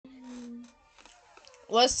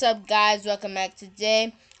What's up, guys? Welcome back.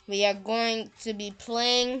 Today we are going to be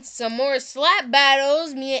playing some more slap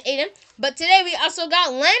battles, me and Aiden. But today we also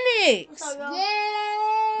got Lennox. Yay!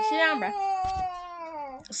 Sit down, bro.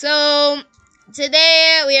 So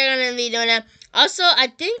today we are gonna be doing that. Also, I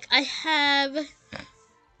think I have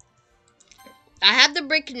the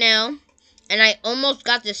brick now, and I almost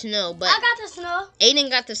got the snow, but I got the snow. Aiden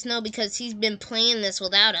got the snow because he's been playing this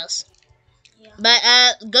without us. Yeah. But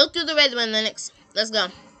go through the red one, Lennox. Let's go.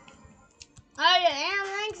 Oh yeah, and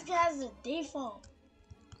Lennox has the default.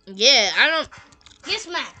 Yeah, I don't. Get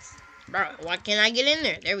Max. Bro, why can't I get in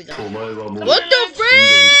there? There we go. What What the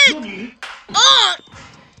frick? Oh!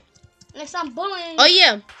 Next I'm bullying. Oh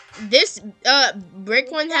yeah, this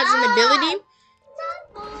brick one has an ability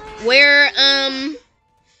where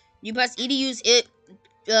you press E to use it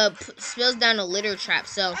spills down a litter trap.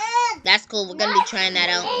 So that's cool. We're gonna be trying that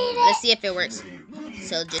out. Let's see if it works.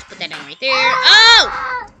 So just put that down right there.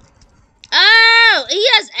 Oh! Oh! He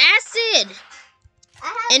has acid.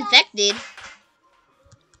 Infected.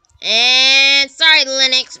 And sorry,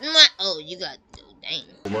 Lennox. Oh, you got. Dang.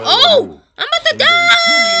 Oh! I'm about to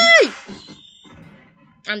die!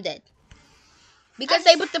 I'm dead. Because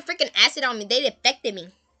they put the freaking acid on me. They infected me.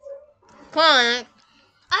 Come on.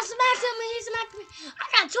 I smacked him and he smacked me. I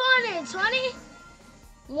got 220.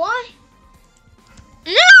 What?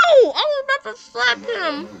 No! I was about to slap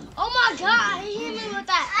him. Oh my god, he hit me with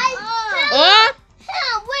that.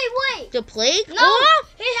 Wait. The plague? No, Oh!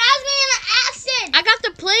 he has me in an acid. I got the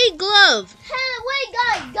plague glove. Wait,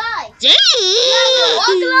 guys. Dang!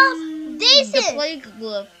 Decent. The plague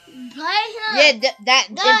glove. Play him. Yeah, that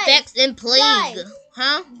Guys, infects and plague. guys.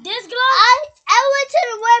 Huh? This glove? I went to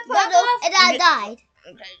the web portal and I died.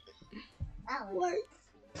 Okay. What?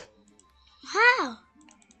 How?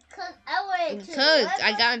 Because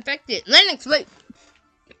I got infected. Lennox, wait.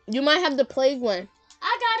 You might have the plague one.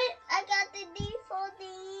 I got it. I got the default.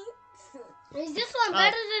 Is this one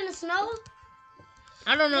better than the snow?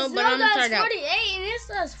 I don't know, The but snow I'm gonna try does it out. 48 and this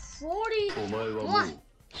does 41.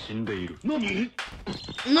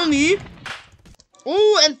 Nani?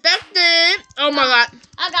 Ooh, infected. Oh my god.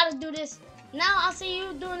 I gotta do this. Now I see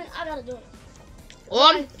you doing it. I gotta do it.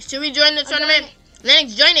 Should we join the tournament?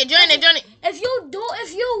 Lennox, join it. If you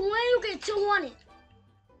win, you get 200.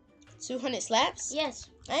 200 slaps? Yes.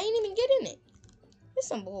 I ain't even getting it. This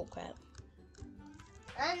some bull crap.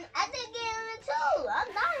 And I didn't get it too.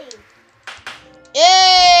 I'm dying.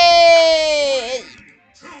 Yay!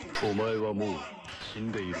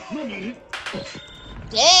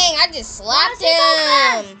 Dang, I just slapped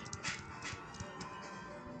him.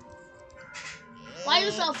 Why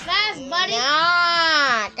you so fast, buddy?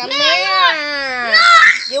 Nah, come here. No.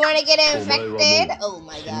 You want to get infected? Oh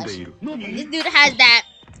my gosh. This dude has that.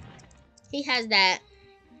 He has that.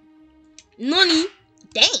 Nani?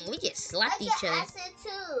 Dang, we just slapped each other. Acid too.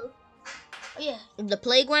 Oh, yeah. The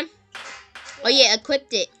plague one? Oh yeah,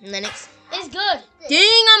 equipped it, Lennox. It's good.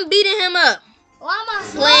 Dang, I'm beating him up. Why am I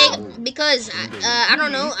slow? Plague, because I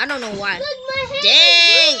don't know why. Look, my hand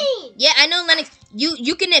Dang. is green. Yeah, I know, Lennox.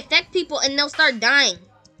 You can infect people and they'll start dying.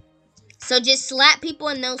 So just slap people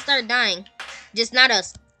and they'll start dying. Just not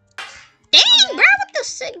us. Dang, bro, what the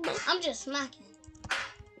signal? I'm just smacking.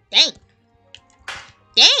 Dang.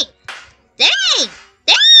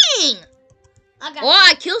 I got Oh,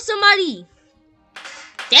 I killed somebody.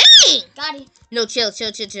 Dang. Got it. No, chill.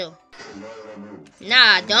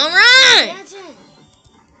 Nah, don't run. Dancing.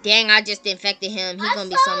 Dang, I just infected him. He's gonna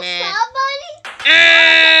be so mad.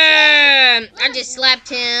 I just slapped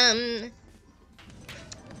him.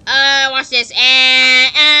 Watch this.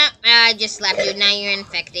 I just slapped you. Now you're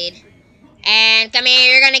infected. And come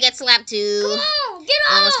here, you're gonna get slapped too. Come on, get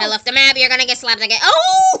off. Almost fell off the map. You're gonna get slapped again.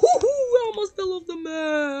 Oh, I almost fell off the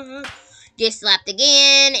map. Get slapped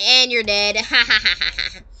again, and you're dead.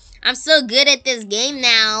 I'm so good at this game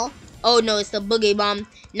now. Oh no, it's the boogie bomb.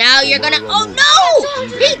 Now you're gonna. Oh no!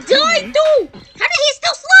 He died too. How did he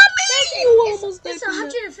still slap me? It's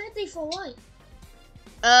 150 for what?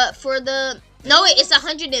 For the no, wait, it's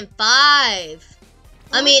 105.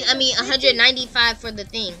 I mean 195 for the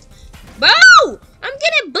thing. Bro, I'm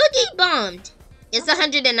getting boogie bombed. It's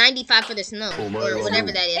 195 for the snow or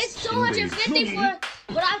whatever that is. It's 250 for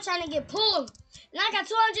what I'm trying to get pulled. And I got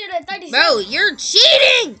 236. Bro, you're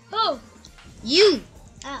cheating. Who? You.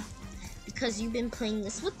 Ah. Because you've been playing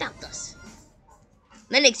this without us.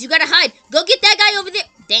 Lennox, you gotta hide. Go get that guy over there.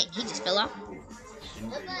 Dang, he just fell off.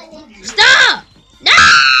 Stop! No!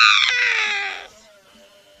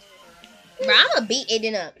 Bro, I'm gonna beat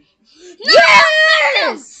Aiden up. No,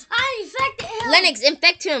 Yes! I infected him. Lennox,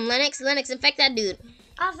 infect him. Lennox, infect that dude.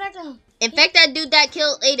 I infected him. Infect that dude that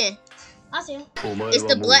killed Aiden. I see him. It's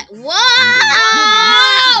the black.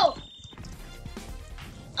 Whoa!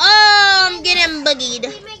 Oh, I'm getting boogied.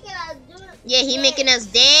 Yeah, he making us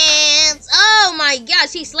dance. Oh my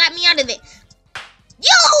gosh, he slapped me out of it.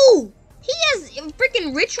 Yo! He has a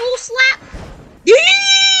freaking ritual slap.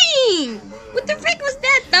 Dang! What the frick was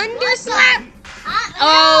that? Thunder slap?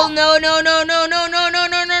 Oh no.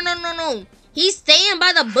 He's staying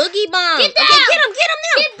by the boogie bomb. Get down. Okay, get him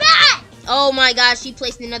now. Get back! Oh my gosh, he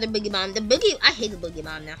placed another boogie bomb. I hate the boogie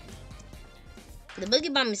bomb now. The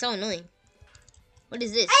boogie bomb is so annoying. What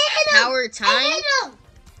is this? Power time? I hit him.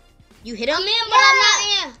 You hit him? I'm in, but I'm not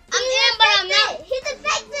in. I'm in, but I'm not. He's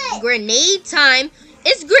infected. Grenade time.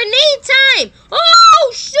 It's grenade time.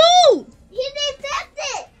 Oh, shoot. He's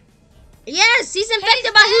infected. Yes, he's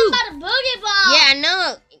infected by who? By the boogie bomb. Yeah, I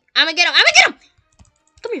know. I'm gonna get him.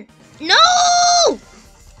 Come here. No.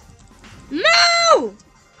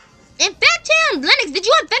 Infect him. Lennox, did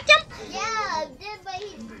you infect him? Yeah, I did, but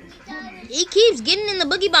he died. He keeps getting in the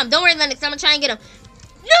boogie bomb. Don't worry, Lennox. I'm gonna try and get him.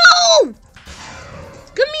 No.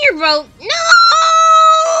 Come here, bro. No.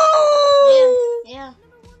 Yeah.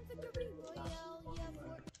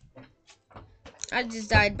 I just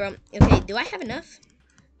died, bro. Okay, do I have enough?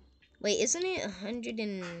 Wait, isn't it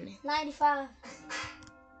 95.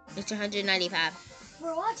 It's 195.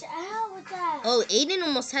 Bro, watch out with that. Oh, Aiden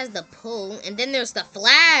almost has the pull, and then there's the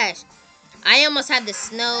flash. I almost had the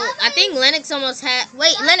snow. I think Lennox almost had.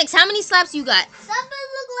 Wait, Lennox, how many slaps you got? Somebody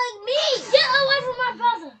look like me. Get away from my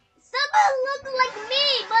brother. Somebody look like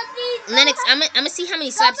me, but these. Lennox, I'm gonna see how many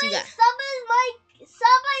slaps you got. Somebody's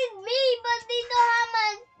me, but they don't have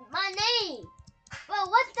my name. But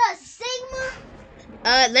what's the Sigma?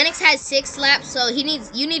 Lennox has 6 slaps, so you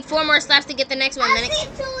need 4 more slaps to get the next one, Lennox. See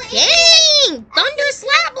 2 Dang! Thunder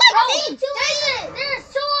slap like me! There's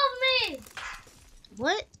 2 of me!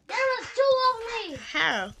 What? There was 2 of me!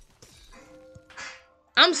 How?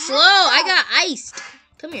 I'm slow. I got iced.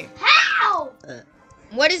 Come here. How?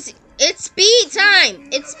 What is it? It's speed time.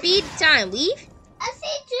 It's speed time. Leave. I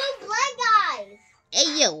see 2 black guys.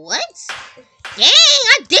 Hey, yo, what?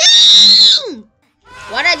 Dang, dang!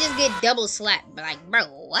 Why'd I just get double slapped? Like, bro,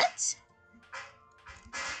 what?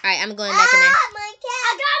 Alright, I'm going back in there. My cat.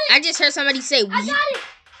 I got it. I just heard somebody say, I got it.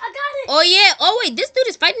 Oh, yeah. Oh, wait, this dude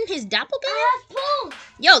is fighting his doppelganger? I have pulled.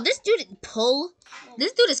 Yo, this dude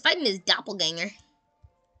This dude is fighting his doppelganger.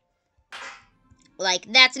 Like,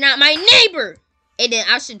 that's not my neighbor. Aiden,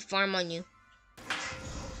 I should farm on you.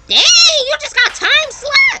 Dang, you just got time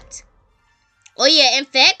slapped. Oh, yeah,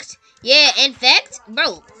 infect. Yeah, infect.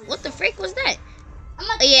 Bro, what the frick was that?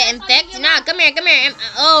 Oh, yeah, infect. Nah, come here.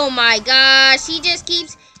 Oh, my gosh. He just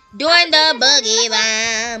keeps doing the boogie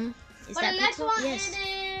bomb. Is that the next people? one Yes.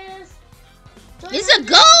 is... It's a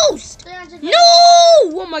ghost. 350. No.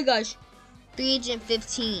 Oh, my gosh.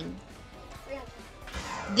 315.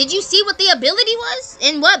 Did you see what the ability was?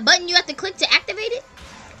 And what button you have to click to activate it?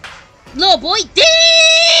 Little boy.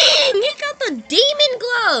 Dang! He got the demon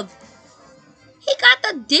glove.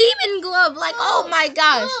 Like, oh my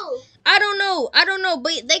gosh. I don't know,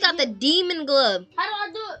 but they got the demon glove. How do I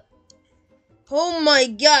do it? Oh my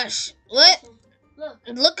gosh. What?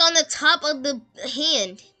 Look on the top of the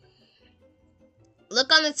hand.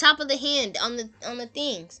 Look on the top of the hand on the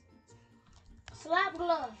things. Slap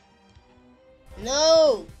glove.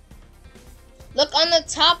 No. Look on the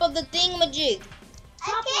top of the thingamajig.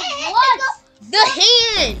 What? The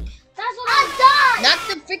hand. That's what I done.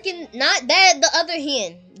 Not the other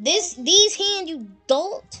hand. These hands, you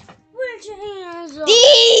dolt. Where's your hands up?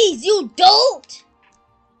 These, you dolt.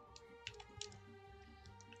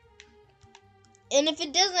 And if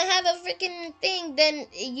it doesn't have a freaking thing, then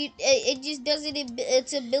it just does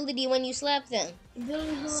its ability when you slap them.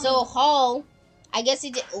 So Hall, I guess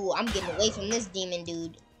it. Oh, I'm getting away from this demon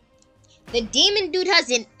dude. The demon dude has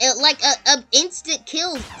an instant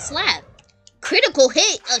kill slap, critical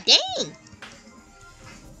hit. Oh dang!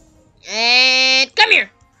 And come here.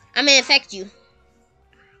 I'm gonna infect you.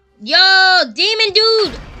 Yo, demon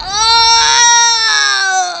dude. Oh!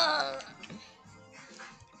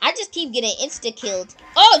 I just keep getting insta killed.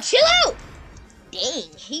 Oh, chill out. Dang,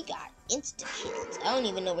 he got insta killed. I don't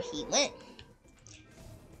even know where he went.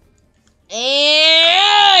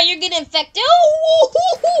 And you're getting infected.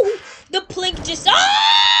 Oh, the plank just.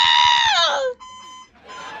 Oh!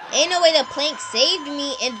 Ain't no way the plank saved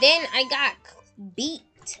me, and then I got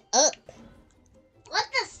beat up. What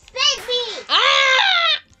the save me?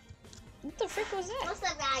 Ah! What the frick was that? What's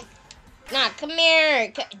that guy? Nah, come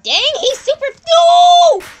here. Dang, he's super.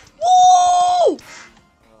 No! Woo!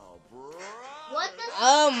 What the?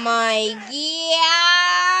 Oh my god!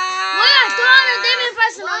 We're throwing a demon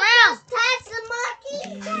person around. Monkey.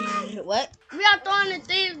 What? We are throwing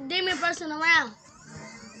the demon person around.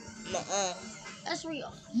 That's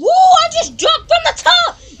real. Woo! I just dropped from the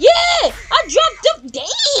top. Yeah, I dropped the.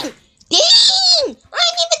 Dang! I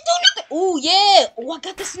didn't even do nothing. Oh yeah. Oh, I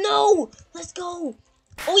got the snow. Let's go.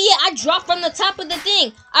 Oh yeah, I dropped from the top of the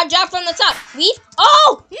thing. I dropped from the top. We.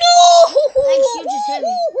 Oh no! Thanks, you just hit me.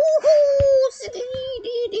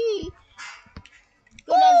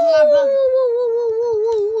 Get away from my brother.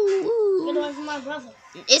 Get away from my brother.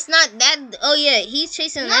 It's not that. Oh yeah, he's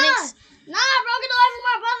chasing Lennox. Nah, bro, get away from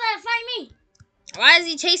my brother and fight me. Why is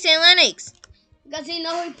he chasing Lennox? Because he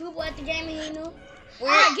know he pooped at the game and he knew.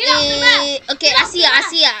 Where Get off the map. Okay, Get I off see the it.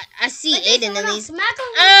 map. I see Aiden at least. Smack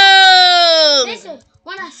him. Oh! Listen,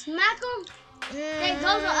 when I smack him, they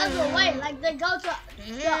go the other way. Like they go to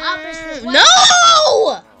the opposite way. No!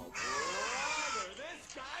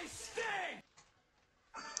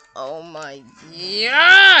 Oh my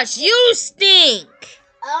gosh, you stink!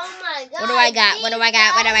 Oh my god. What do I got? What do I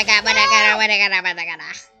got? What do I got? What do I got? What do I got? What do I got?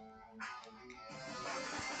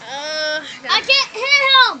 I can't hit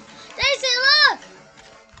him. Jason, look.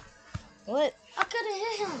 What? I couldn't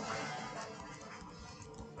hit him.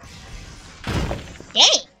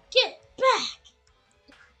 Dang! Get back.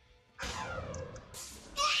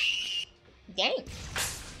 Dang!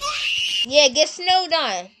 Yeah, get snowed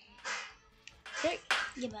on.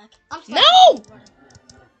 Get back. I'm No!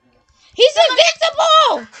 He's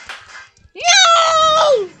invincible!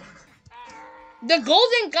 No! The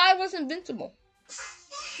golden guy was invincible.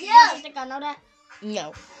 Yeah. You think I know that?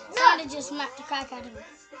 No. Somebody just smacked the crack out of me.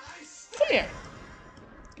 Come here.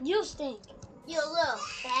 You stink. You little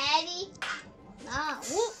fatty. Nah.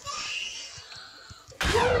 Whoop.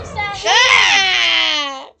 Who is that?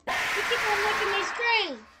 You keep on making me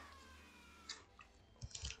scream.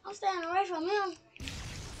 I'm staying away from him.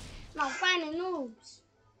 I'm finding noobs.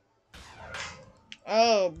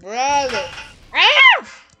 Oh, brother. Ah!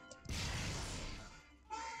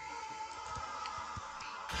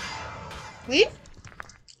 Leave?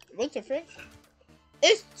 What the frick?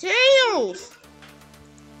 It's Tails!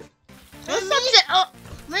 What's up, oh.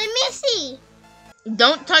 My Missy.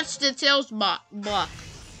 Don't touch the Tails block. Dang,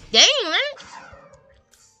 Lennox.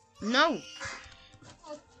 No.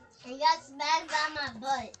 I got smacked by my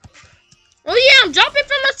butt. Oh yeah, I'm dropping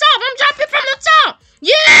from the top. I'm dropping from the top.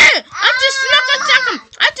 Yeah! I just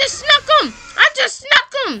snuck him. I just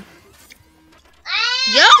snuck him.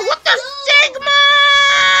 Yo, what the Sigma?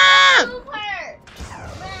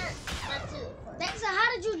 Dexa, how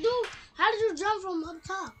did you jump from up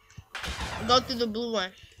top? Go through the blue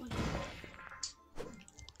one.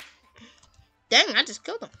 Dang, I just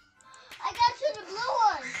killed him. I got to the blue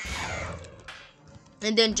one.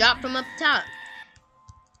 And then drop from up top.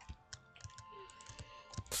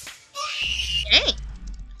 Dang.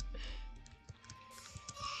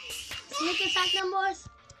 Sneak attack them boys.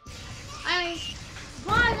 I mean,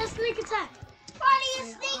 why the sneak attack? Why do you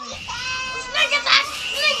sneak attack? Sneak attack!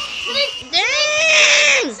 Sneak!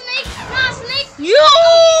 Dang! Sneak! Nah, sneak! Yo!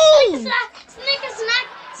 Sneaker snack!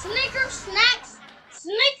 Sneaker snacks!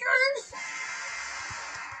 Sneakers!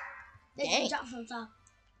 They Dang. can jump from top.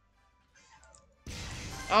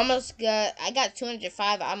 I got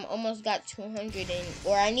 205. I'm almost got 200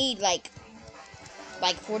 or I need like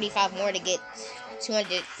 45 more to get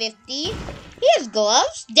 250. He has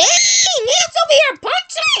gloves. Dang, he's over here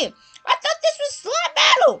punching. I thought this was slap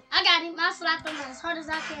battle. I got him. I slapped him as hard as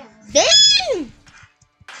I can. Dang.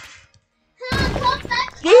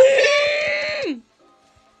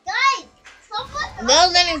 Guys, No,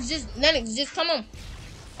 Lennox, just come on.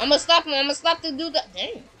 I'm gonna stop him. I'm gonna stop the dude.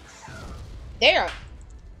 Dang.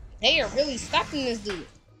 They are really stopping this dude.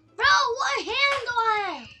 Bro, what hand do I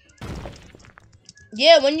have?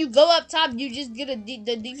 Yeah, when you go up top, you just get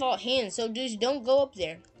the default hand. So just don't go up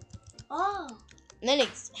there. Oh.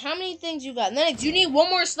 Lennox, how many things you got? Lennox, you need one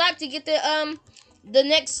more slap to get the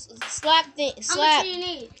next slap thing. How much do you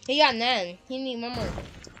need? He got 9. He need one more.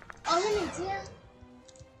 Oh, he needs 10.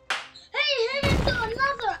 Hey, hit me to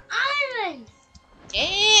another island.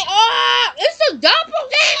 Dang! Oh, it's a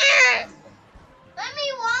doppelganger. Let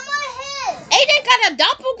me one more hit. Aiden got a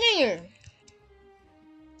doppelganger.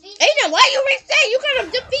 Aiden, why you reset? You gotta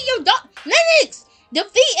defeat your Lennox,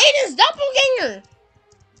 defeat Aiden's doppelganger.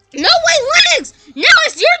 No way, Lennox! Now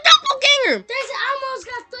it's your doppelganger! I almost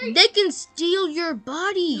got 3. They can steal your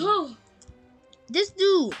body. Who? This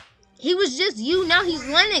dude, he was just you. Now he's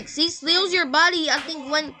Lennox. He steals your body, I think,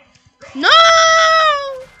 when... No!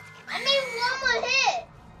 I need one more hit.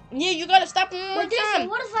 Yeah, you gotta stop him one more time.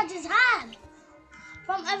 What if I just hide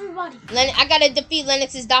from everybody? I gotta defeat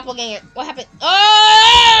Lennox's doppelganger. What happened?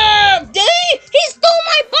 Oh! Dang! He stole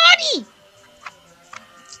my body!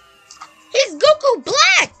 Goku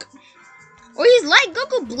Black! Or he's like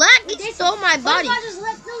Goku Black. He stole my body.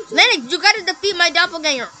 Lennox, you gotta defeat my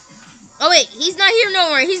doppelganger. Oh wait, he's not here no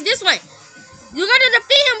more. He's this way. You gotta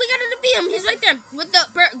defeat him. We gotta defeat him. He's right there with the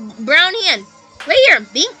brown hand. Right here.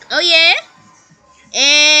 Bink. Oh yeah.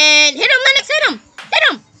 And hit him, Lennox. Hit him. Hit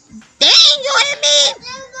him. Dang, you hit me.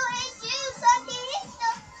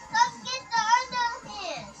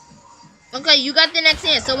 Okay, you got the next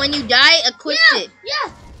hand. So when you die, equip it.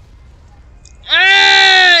 Yeah.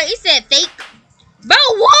 He said fake. Bro,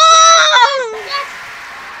 whoa! Yes.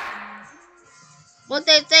 What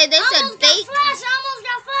they say? They said fake. I almost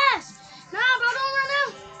got flash. Nah, bro, don't run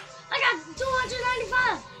out. I got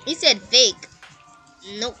 295. He said fake.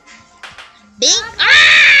 Nope. Bink. Don't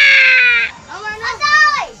run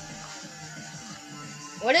out.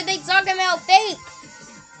 What are they talking about? Fake.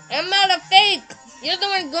 I'm not a fake. You're the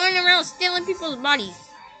one going around stealing people's bodies.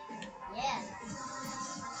 Yeah.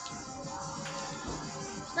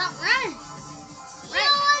 Stop running. Yo, I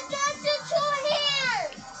got the 2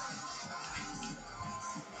 hands.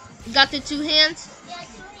 You got the 2 hands? Yeah, 2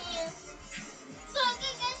 hands. So I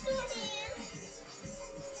can get 2 hands.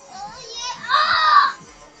 Oh, yeah. Oh!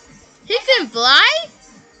 He can fly?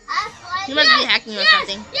 I fly. He must be hacking or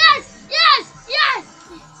something. Yes.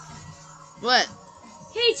 What?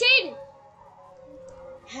 He cheated.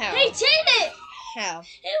 How? He cheated. How?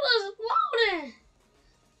 He was floating.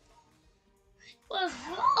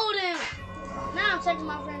 Now I'm taking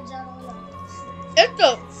my friends out on the It's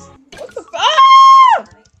a... What the fuck? Ah!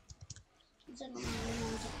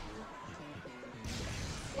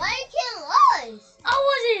 Why you kill us? I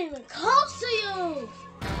wasn't even close to you.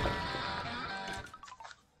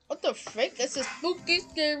 What the frick? It's a spooky,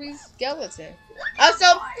 scary skeleton.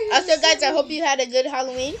 Also, guys, I hope you had a good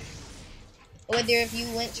Halloween. Whether if you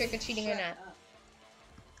went trick-or-treating or not.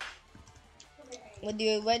 Whether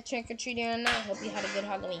you went trick-or-treating or not, I hope you had a good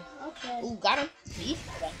Halloween. Okay. Ooh, got him. See?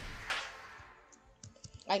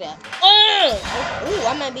 Like that. Oh! Ooh,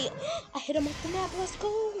 I might be... I hit him off the map. Let's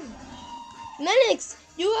go. Lennox,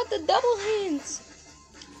 you got the double hands.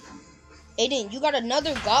 Aiden, you got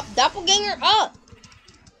another doppelganger up.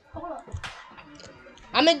 Hold up.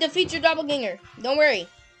 I'm gonna defeat your doppelganger. Don't worry.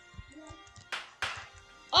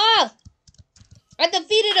 Oh! I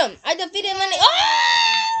defeated him. I defeated Lennox.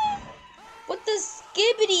 Oh! What the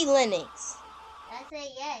skibbity, Lennox? I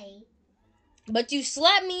say yay. But you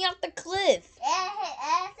slapped me off the cliff.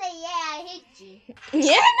 I say yeah, I hit you.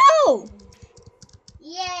 Yeah, I know.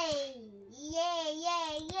 Yay. Yay.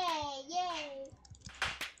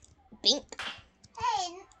 Bink. Hey,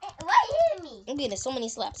 why you hit me? I'm getting so many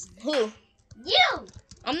slaps. Who? You.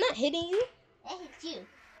 I'm not hitting you. I hit you.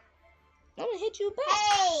 I'm gonna hit you back.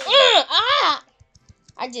 Hey.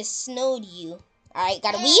 I just snowed you. Alright,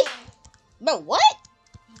 got a Hey. weave? Bro, what?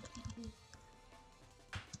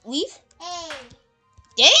 Weave? Hey.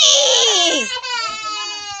 Dang!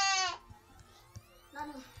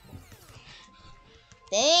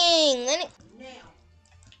 Dang, Lennox.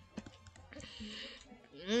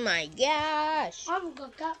 Oh my gosh. I'm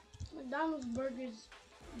gonna cut McDonald's burgers.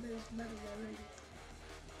 Better than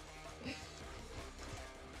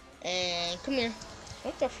And come here.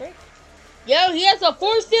 What the frick? Yo, he has a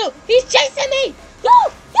force field. He's chasing me.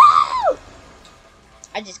 Yo!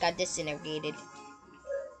 I just got disintegrated.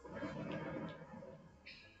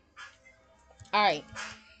 Alright.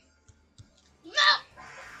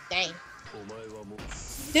 Dang.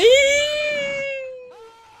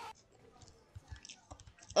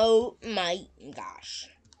 Oh my gosh.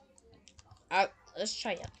 Let's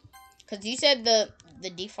try it. Cause you said the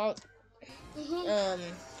default.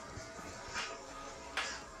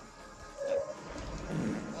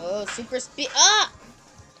 Oh, super speed. Ah!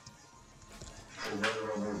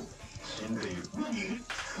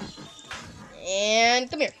 And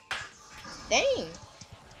come here. Dang.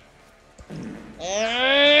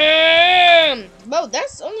 Bro,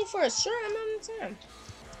 that's only for a short amount of time.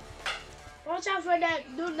 Watch out for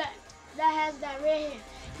that dude that has that red hair.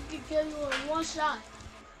 He can kill you in one shot.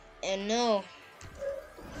 And no.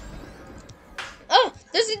 Oh,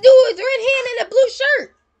 there's a dude with red hand and a blue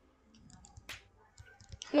shirt.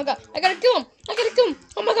 Oh my god, I gotta kill him.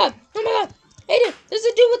 Oh my god. Aiden, there's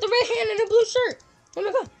a dude with the red hand and a blue shirt. Oh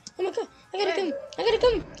my god. I gotta kill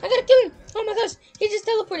him. Oh my gosh, he just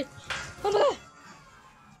teleported. Oh my god.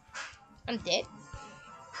 I'm dead.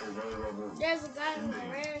 There's a guy with a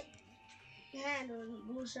red hand and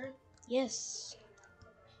a blue shirt. Yes.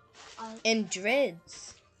 And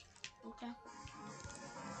dreads. Okay.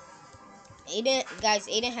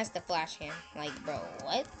 Aiden has the flash hand. Like, bro,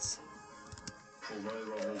 what?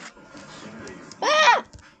 Ah!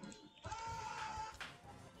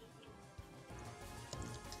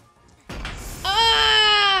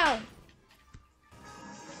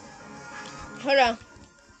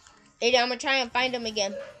 Aiden, I'm gonna try and find him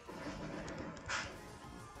again.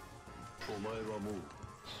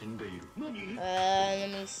 Let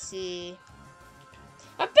me see.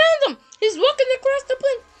 I found him! He's walking across the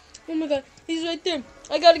plane. Oh my god, he's right there.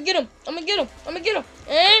 I gotta get him. I'm gonna get him. I'm gonna get him.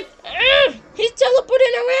 And he's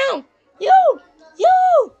teleporting around. Yo!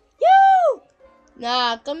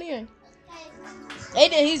 Nah, come here.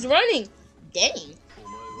 Aiden, he's running. Dang.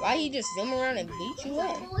 Why he just zoom around and beat you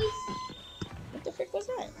up? What the frick was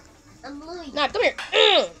that? Nah, come here.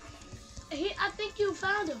 I think you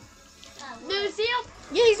found him. Do you see him?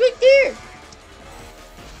 Yeah, he's right there.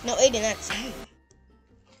 No, Aiden, that's you.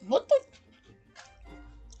 What the?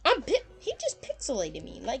 He just pixelated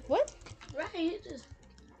me. Like, what? Right, he just...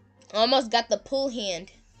 Almost got the pull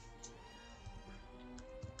hand.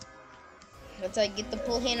 Once I get the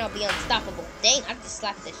pull hand, I'll be unstoppable. Dang, I just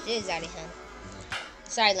slapped the shiz out of him.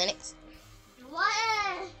 Sorry, Lennox. What?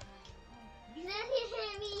 You didn't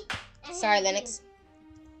hit me. Sorry, Lennox.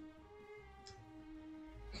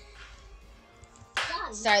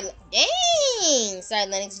 Sorry, dang! Sorry,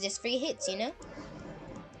 Lennox, just free hits, you know?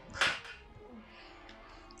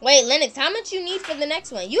 Wait, Lennox, how much you need for the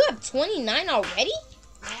next one? You have 29 already?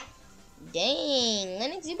 Dang,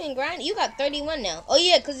 Lennox, you've been grinding. You got 31 now. Oh,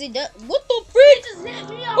 yeah, because it does. What the frick? Just hit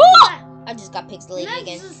me off the map. I just got pixelated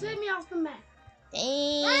again. Just hit me off the map.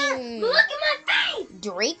 Dang. Look at my face!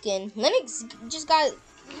 Draken. Lennox just got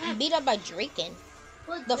beat up by Draken.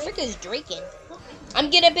 What The frick is Draken? I'm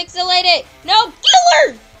getting pixelated. No, kill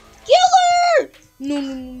her! Kill her! No.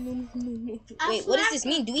 Wait, what does this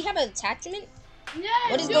mean? Do we have an attachment? Yeah,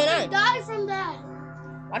 What is going on? Die from that.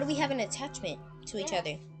 Why do we have an attachment to each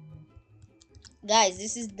other? Guys,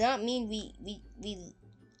 this does not mean we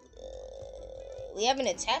have an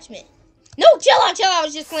attachment. No, chill out. I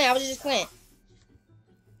was just playing.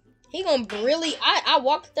 He gonna really, I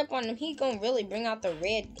walked up on him. He gonna really bring out the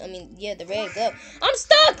red, the red glove. I'm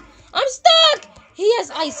stuck. He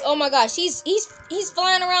has ice. Oh my gosh, he's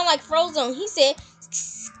flying around like Frozone. He said,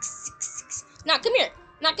 "Nah, come here.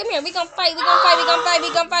 We gonna fight.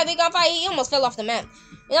 He almost fell off the map.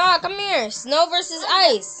 Nah, come here. Snow versus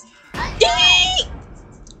ice. Dang!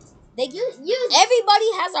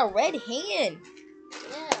 Everybody has a red hand.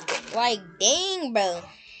 Yeah. Like, dang, bro.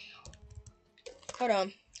 Hold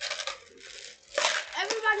on.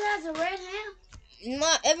 Everybody has a red hand?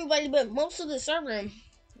 Not everybody, but most of the server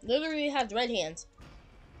literally has red hands.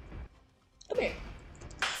 Come here.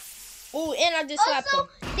 Oh, and I just slapped him.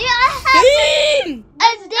 Yeah, I Dang!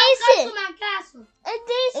 have a decent. Castle.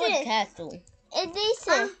 What castle? A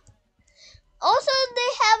decent. Also,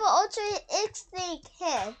 they have an ultra extinct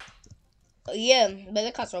hand. Oh, yeah, but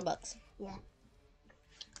it costs Robux. Yeah.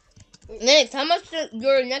 Next, how much does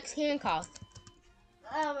your next hand cost?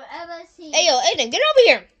 MSC. Hey, yo, Aiden, get over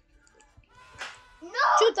here. No,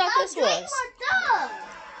 What you thought this was?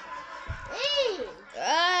 Hey,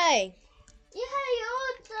 Hey. you had your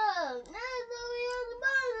own stuff. Now it's over on the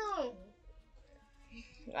bottom.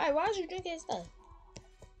 Alright, why is you drinking stuff?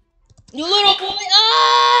 You little boy!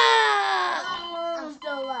 Ah! I'm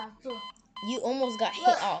still alive, too. You almost got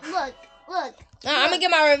hit off. Look. Nah, I'm gonna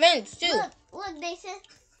get my revenge too. Look, they said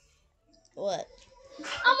What? I'm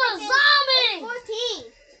a zombie! 14.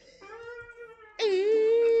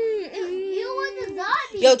 Mm-hmm. You want the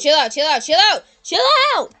zombie. Yo, chill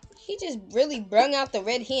out! He just really brung out the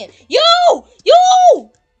red hand. Yo!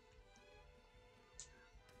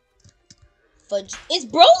 Fudge. It's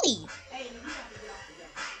Broly!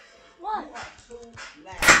 What?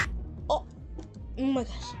 Oh my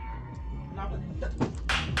gosh.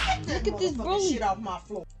 Look at this Broly. Shit off my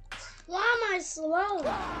floor. Why am I slow?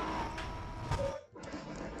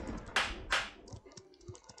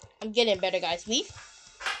 I'm getting better, guys.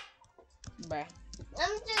 Bruh.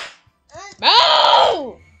 I'm just.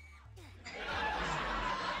 Oh!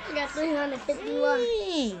 I got 351.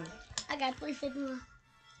 Dang. I got 351.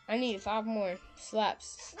 I need 5 more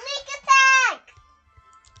slaps. Sneak attack.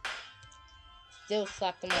 Still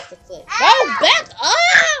slapped him off the cliff. Oh, back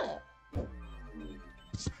up!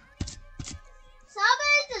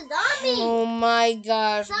 Somebody's a zombie. Oh my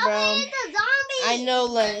gosh, bro. Somebody's a zombie. I know,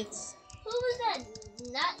 Lennox. Who was that?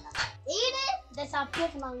 Not Eden? They stop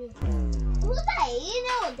picking on you. Who was that?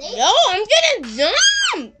 Eden or they? Yo, I'm getting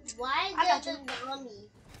jumped! Why I got the zombie?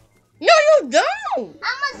 No, you don't!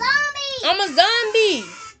 I'm a zombie. I'm a zombie!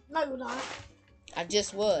 No, you're not. I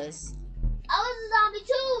just was. I was a zombie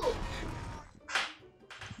too.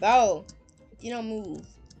 Bro, you don't move.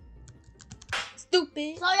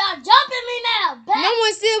 Stupid. So y'all jumping me now. Back. No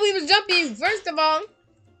one said we was jumping, first of all.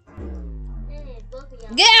 Both of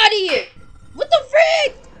y'all. Get out of here! What the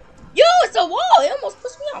frick? Yo, it's a wall! It almost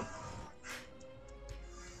pushed me off.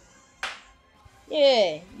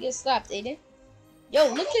 Yeah, you get slapped, Aiden. Yo,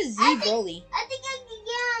 look at Z Broly. I think I can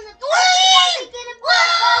get on the I get a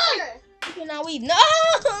block. You cannot weave. No!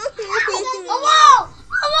 Come on!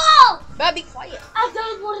 Come on! Bro, be quiet. I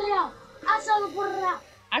teleported out.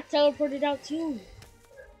 I teleported out too.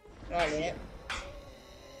 Alright.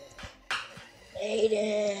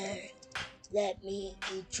 Aiden, let me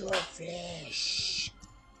eat your flesh.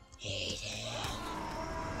 Aiden.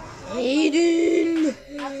 Aiden.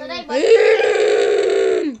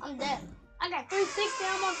 I'm dead. I got 360. I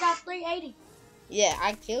almost got 380. Yeah,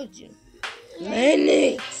 I killed you.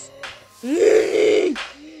 Minutes. Minutes.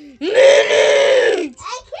 Minutes.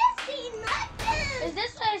 I can't see nothing. Is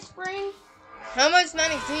this a spring? How much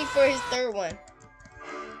Lennox need for his third one?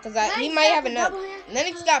 Cause he might have enough.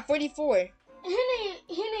 Lennox got 44. He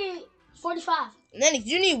need 45. Lennox,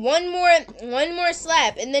 you need one more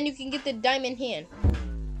slap, and then you can get the diamond hand.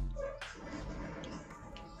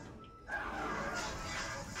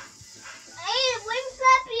 Hey, let me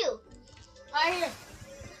slap you. Right here.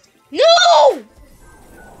 No!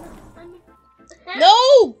 No!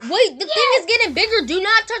 Wait, the thing is getting bigger. Do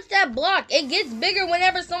not touch that block. It gets bigger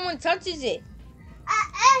whenever someone touches it.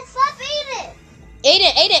 Stop eating.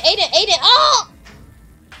 Aiden. Oh!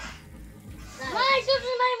 Mike, you just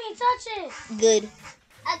made me touch it. Good.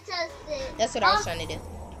 I touched it. That's what I was trying to do.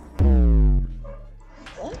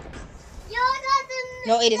 What? Yo, I got the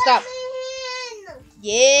No, Aiden, stop. hand.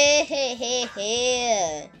 Yeah.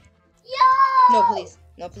 Yo. No, please.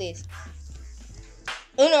 No, please.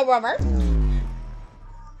 Uno, Robert.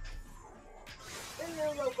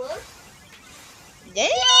 Dang.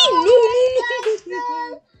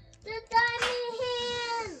 No. The diamond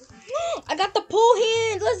hand. I got the pull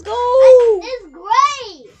hand. Let's go. It's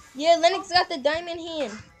great. Yeah, Lennox got the diamond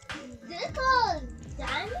hand. This called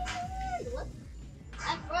diamond hand? What?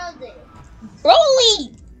 I froze it.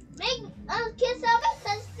 Broly. Make can somebody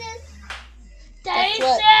touch this?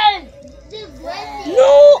 Jason! This blessing.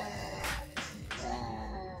 No.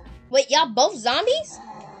 Wait, y'all both zombies?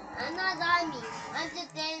 I'm not zombie. I'm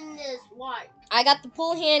just in this water. I got the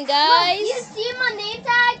pull hand, Look, guys. you see my name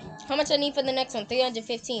tag? How much I need for the next one?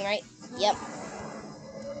 315, right? Yep.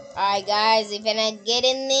 Alright, guys. If I get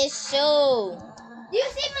in this show. You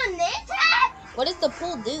see my name tag? What does the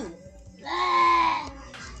pull do?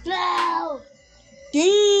 No!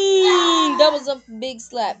 Dang! That was a big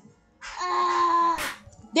slap.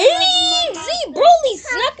 Dang! See, Broly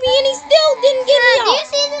snuck me and he still didn't get me Do you out.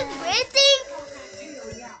 see this red thing?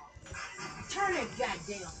 Turn that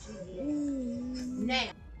goddamn TV now.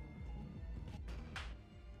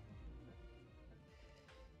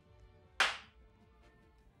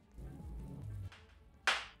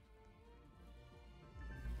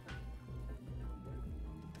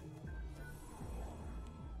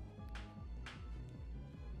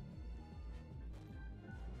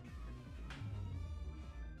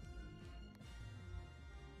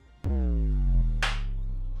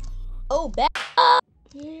 Oh, back.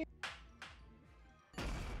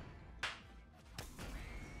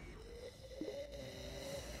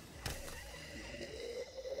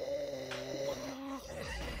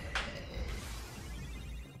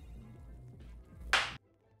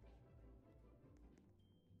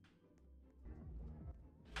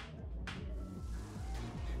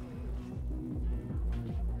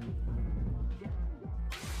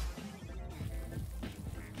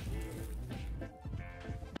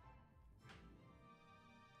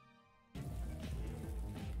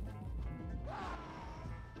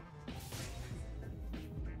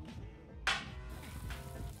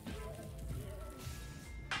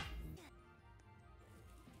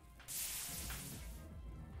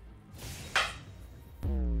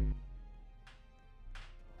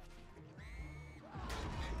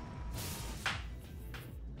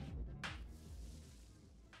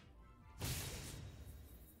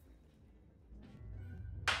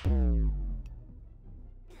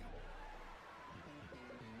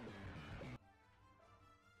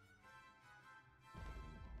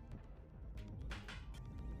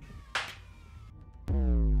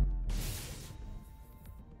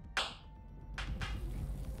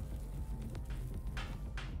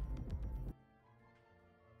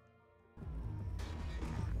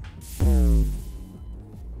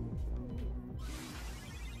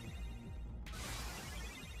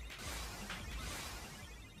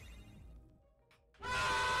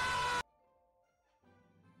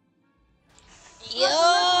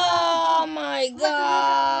 Oh my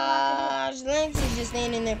gosh. Lance is just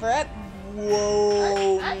standing there forever.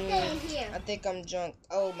 Whoa. I'm staying here. I think I'm drunk.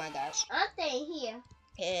 Oh my gosh. I'm staying here.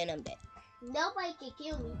 And I'm dead. Nobody can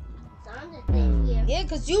kill me. So I'm just staying here. Yeah,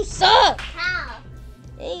 because you suck. How?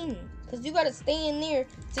 Dang. Cause you gotta stay in there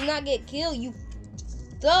to not get killed. You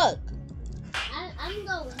suck. I'm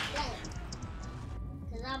going back.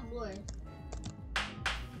 Cause I'm bored.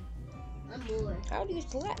 I'm bored. How do you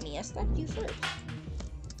slap me? I slapped you first.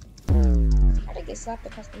 How did I get slapped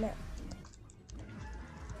across the map?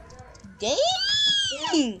 Dang!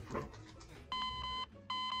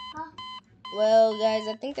 Huh? Well, guys,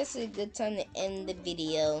 I think that's a good time to end the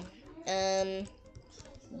video.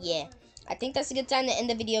 Yeah, I think that's a good time to end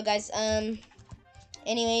the video, guys.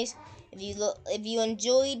 Anyways, if you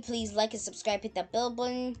enjoyed, please like and subscribe, hit that bell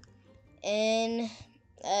button, and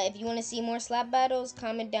if you want to see more slap battles,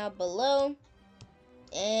 comment down below.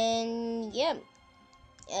 And yeah,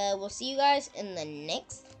 we'll see you guys in the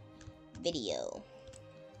next video.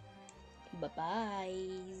 Bye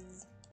bye.